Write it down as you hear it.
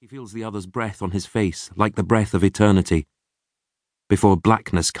He feels the other's breath on his face, like the breath of eternity, before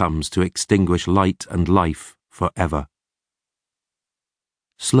blackness comes to extinguish light and life forever.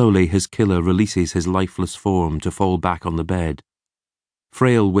 Slowly his killer releases his lifeless form to fall back on the bed,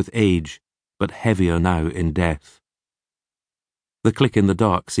 frail with age, but heavier now in death. The click in the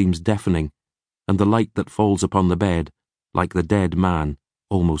dark seems deafening, and the light that falls upon the bed, like the dead man,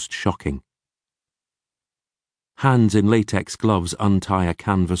 almost shocking. Hands in latex gloves untie a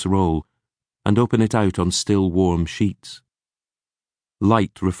canvas roll and open it out on still warm sheets.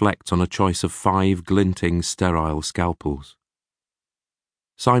 Light reflects on a choice of 5 glinting, sterile scalpels.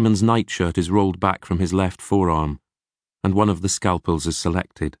 Simon's nightshirt is rolled back from his left forearm, and one of the scalpels is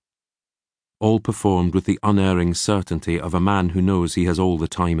selected. All performed with the unerring certainty of a man who knows he has all the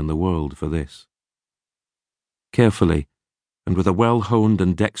time in the world for this. Carefully, and with a well-honed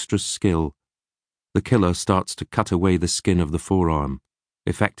and dexterous skill, the killer starts to cut away the skin of the forearm,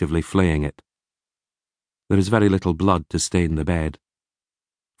 effectively flaying it. There is very little blood to stain the bed,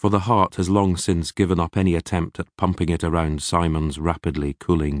 for the heart has long since given up any attempt at pumping it around Simon's rapidly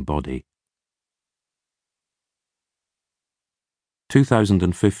cooling body.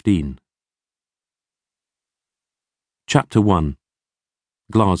 2015. Chapter 1.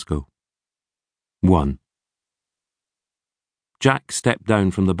 Glasgow. 1. Jack stepped down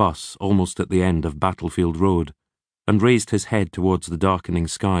from the bus almost at the end of Battlefield Road and raised his head towards the darkening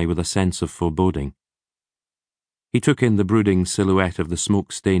sky with a sense of foreboding. He took in the brooding silhouette of the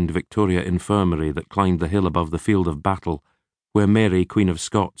smoke-stained Victoria Infirmary that climbed the hill above the field of battle where Mary, Queen of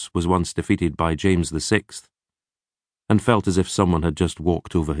Scots, was once defeated by James VI, and felt as if someone had just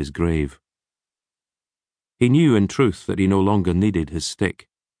walked over his grave. He knew in truth that he no longer needed his stick.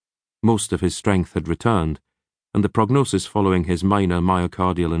 Most of his strength had returned, and the prognosis following his minor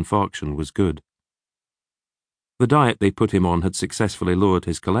myocardial infarction was good. The diet they put him on had successfully lowered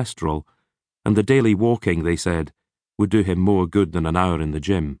his cholesterol, and the daily walking, they said, would do him more good than an hour in the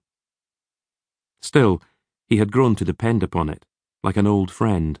gym. Still, he had grown to depend upon it, like an old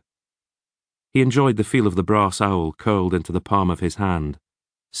friend. He enjoyed the feel of the brass owl curled into the palm of his hand,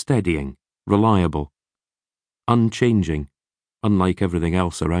 steadying, reliable, unchanging, unlike everything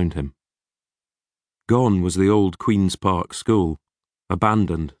else around him. Gone was the old Queen's Park School,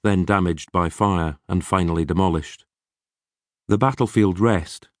 abandoned, then damaged by fire, and finally demolished. The Battlefield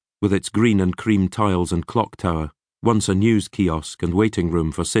Rest, with its green and cream tiles and clock tower, once a news kiosk and waiting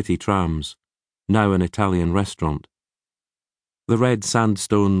room for city trams, now an Italian restaurant. The red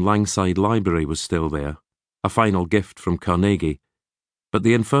sandstone Langside Library was still there, a final gift from Carnegie, but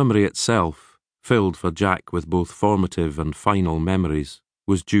the infirmary itself, filled for Jack with both formative and final memories,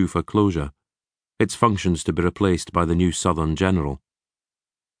 was due for closure, its functions to be replaced by the new Southern General.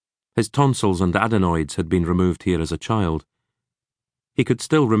 His tonsils and adenoids had been removed here as a child. He could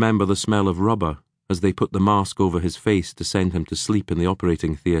still remember the smell of rubber as they put the mask over his face to send him to sleep in the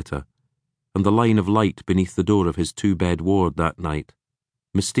operating theatre, and the line of light beneath the door of his 2-bed ward that night,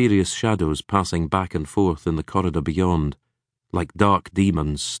 mysterious shadows passing back and forth in the corridor beyond, like dark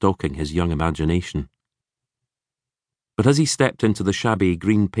demons stalking his young imagination. But as he stepped into the shabby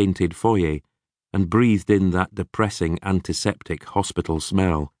green-painted foyer and breathed in that depressing antiseptic hospital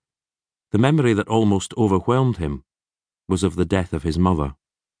smell, the memory that almost overwhelmed him was of the death of his mother.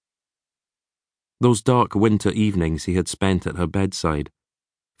 Those dark winter evenings he had spent at her bedside,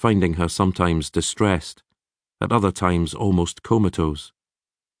 finding her sometimes distressed, at other times almost comatose,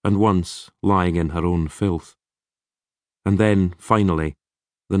 and once lying in her own filth. And then, finally,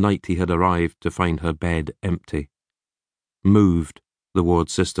 the night he had arrived to find her bed empty. Moved, the ward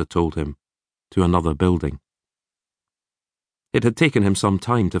sister told him, to another building. It had taken him some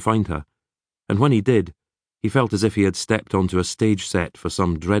time to find her, and when he did, he felt as if he had stepped onto a stage set for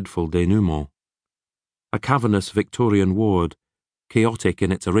some dreadful denouement. A cavernous Victorian ward, chaotic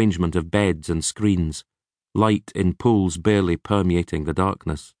in its arrangement of beds and screens, light in pools barely permeating the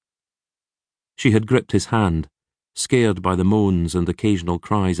darkness. She had gripped his hand, scared by the moans and occasional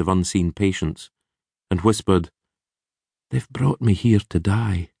cries of unseen patients, and whispered, "They've brought me here to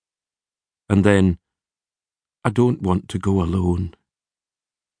die." And then, "I don't want to go alone."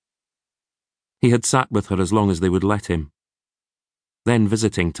 He had sat with her as long as they would let him. Then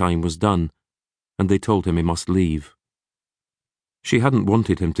visiting time was done, and they told him he must leave. She hadn't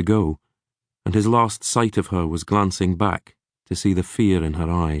wanted him to go, and his last sight of her was glancing back to see the fear in her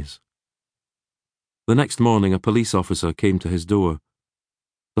eyes. The next morning a police officer came to his door.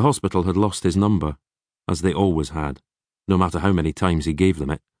 The hospital had lost his number, as they always had, no matter how many times he gave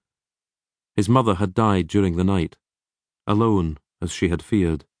them it. His mother had died during the night, alone as she had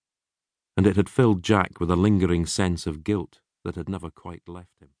feared, and it had filled Jack with a lingering sense of guilt that had never quite left him.